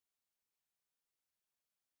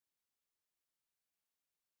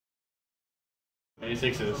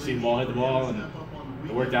Basics is see the ball, hit the ball, and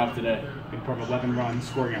it worked out today. Big part of 11 runs,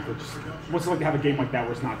 scoring efforts. What's it like to have a game like that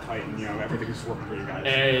where it's not tight and everything is working for you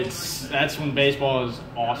guys? That's when baseball is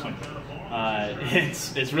awesome.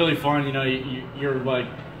 It's really fun. You're like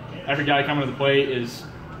every guy coming to the plate is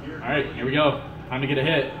all right. Here we go. Time to get a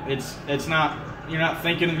hit. It's not you're not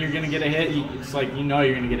thinking you're gonna get a hit. It's like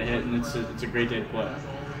you're gonna get a hit, and it's a great day to play.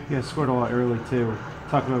 You guys scored a lot early too.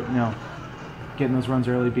 Talk about getting those runs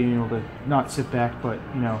early, being able to not sit back, but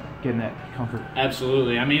getting that comfort.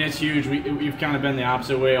 Absolutely. I mean, it's huge. We've kind of been the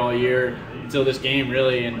opposite way all year until this game,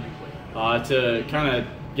 really, and to kind of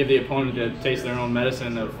give the opponent a taste of their own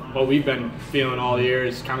medicine of what we've been feeling all year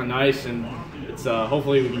is kind of nice, and it's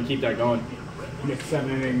hopefully we can keep that going. You had 7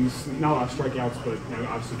 innings, not a lot of strikeouts, but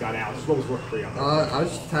obviously got out. So what was working for you? I was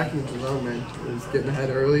just attacking the zone, man. I was getting ahead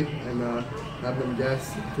early and having them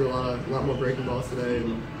guess. Threw a lot more breaking balls today,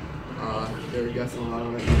 and they were guessing a lot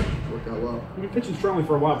on it. It worked out well. You've been pitching strongly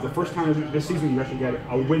for a while. It's the first time this season you actually get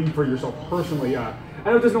a win for yourself personally. I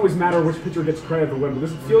know it doesn't always matter which pitcher gets credit for the win, but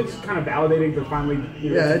does it feel it's kind of validating to finally?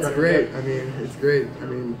 Yeah, it's great. I mean, it's great. I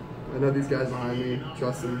mean, I know these guys behind me,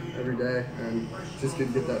 trust them every day, and it's just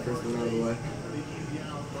good to get that first one out of the way.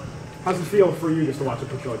 How's it feel for you just to watch a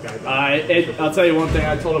pitcher like that? I'll tell you one thing.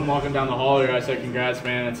 I told him walking down the hall here, I said, congrats,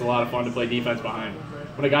 man. It's a lot of fun to play defense behind.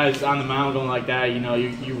 When a guy's on the mound going like that,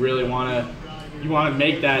 you really want to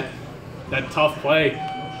make that tough play.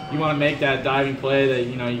 You want to make that diving play that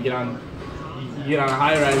you get on a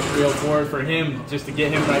high rise reel for him, just to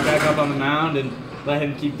get him right back up on the mound and let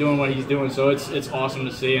him keep doing what he's doing. So it's awesome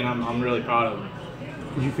to see, and I'm really proud of him.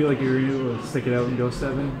 Did you feel like you were able to stick it out and go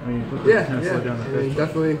 7? I mean, yeah. Slow down the pitch. I mean,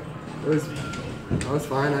 definitely. I was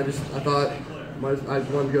fine. I thought I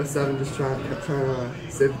wanted to go 7, just trying to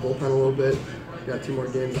save the bullpen a little bit. Got 2 more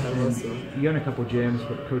games ahead of us. So. You got in a couple jams,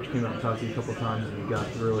 but Coach came out and talked to you a couple times, and you got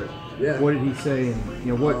through it. Yeah. What did he say,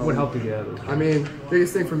 and what helped you get out of it? I mean,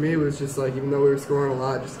 biggest thing for me was just like, even though we were scoring a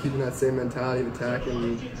lot, just keeping that same mentality of attack.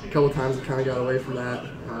 And a couple times we kind of got away from that,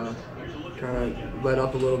 kind of let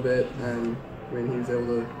up a little bit, and I mean, he was able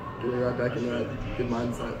to get me right back into that good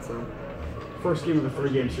mindset. So. First game of the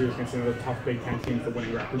 3-game series against another tough Big Ten team with the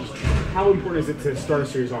winning record. How important is it to start a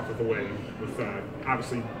series off with a win, with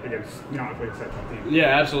obviously against not a tough team?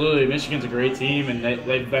 Yeah, absolutely. Michigan's a great team, and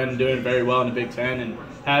they've been doing very well in the Big Ten and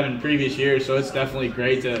have in previous years. So it's definitely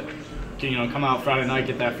great to come out Friday night,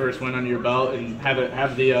 get that first win under your belt, and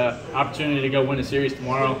have the opportunity to go win a series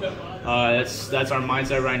tomorrow. That's our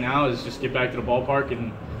mindset right now, is just get back to the ballpark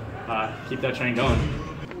and keep that train going.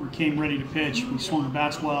 We came ready to pitch. We swung the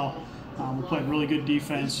bats well. We played really good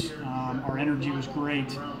defense. Our energy was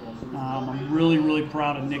great. I'm really, really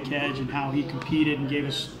proud of Nick Hedge and how he competed and gave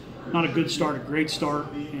us not a good start, a great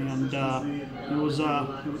start, and it was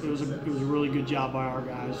a really good job by our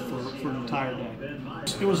guys for an entire day.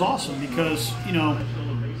 It was awesome because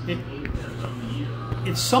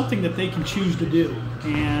it's something that they can choose to do,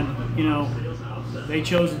 and they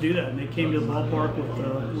chose to do that, and they came to the ballpark with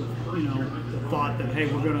the thought that, hey,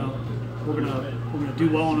 we're gonna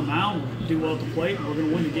do well on the mound, do well at the plate, and we're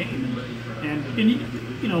gonna win the game. And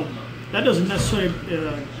that doesn't necessarily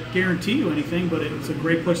guarantee you anything, but it's a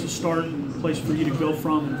great place to start and a place for you to go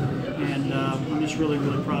from. And I'm just really,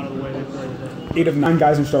 really proud of the way they played today. 8 of 9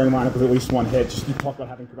 guys in starting lineup with at least 1 hit. Just you talk about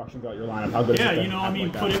having production throughout your lineup. How good is it?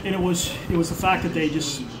 Yeah, it was the fact that they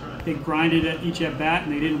grinded at each at bat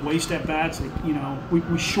and they didn't waste at bats.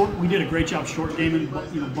 We did a great job short gaming,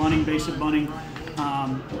 bunting, base hit bunting.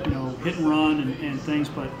 Hit and run and things,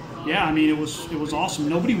 but yeah, I mean, it was awesome.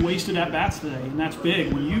 Nobody wasted at bats today, and that's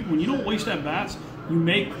big. When you don't waste at bats, you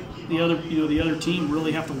make the other team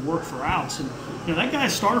really have to work for outs. And that guy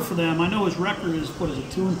started for them. I know his record is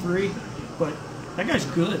 2-3, but that guy's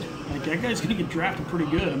good. Like, that guy's going to get drafted pretty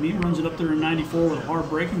good. I mean, he runs it up there in 94 with a hard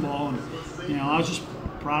breaking ball, and I was just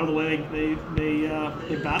proud of the way they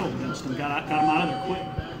battled against him, got him out of there quick.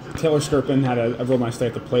 Taylor Skerpon had a real nice day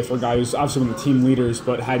at the plate for a guy who's obviously one of the team leaders,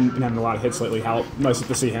 but hadn't been having a lot of hits lately. How nice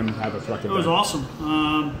to see him have a productive day. It was awesome.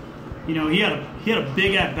 He had a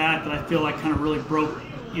big at bat that I feel like kind of really broke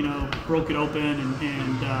it open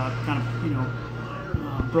and kind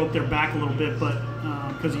of broke their back a little bit, but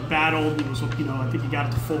because he battled, it was I think he got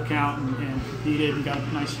it to full count and competed and got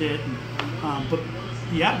a nice hit. But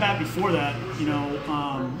the at bat before that,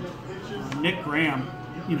 Nick Graham,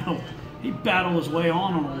 he battled his way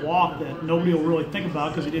on a walk that nobody will really think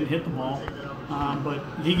about because he didn't hit the ball. But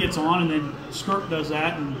he gets on, and then Skerp does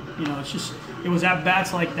that, and it was at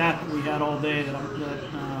bats like that we had all day that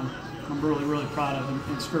I'm really, really proud of,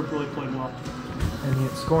 and Skerp really played well.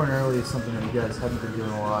 And scoring early is something that you guys haven't been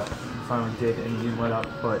doing a lot. You finally did, and you went up.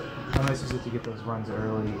 But how nice is it to get those runs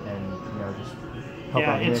early and just help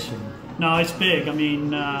out Nick? No, it's big. I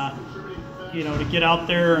mean, to get out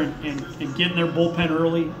there and get in their bullpen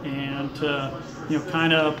early and to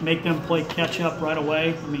kind of make them play catch up right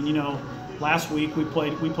away. I mean, last week we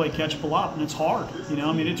played catch up a lot, and it's hard.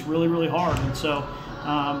 I mean, it's really, really hard. And so,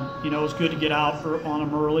 it was good to get out on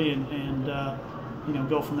them early and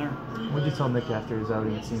go from there. What did you tell Nick after his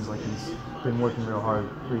outing? It seems like he's been working real hard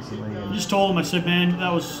recently. I just told him, I said, man,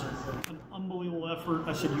 that was an unbelievable effort.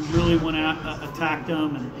 I said, you really went out, attacked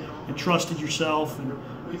them and trusted yourself. And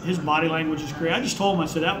his body language is great. I just told him, I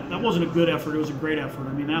said, that wasn't a good effort. It was a great effort.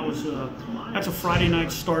 I mean, that's a Friday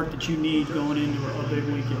night start that you need going into a big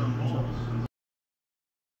weekend. So.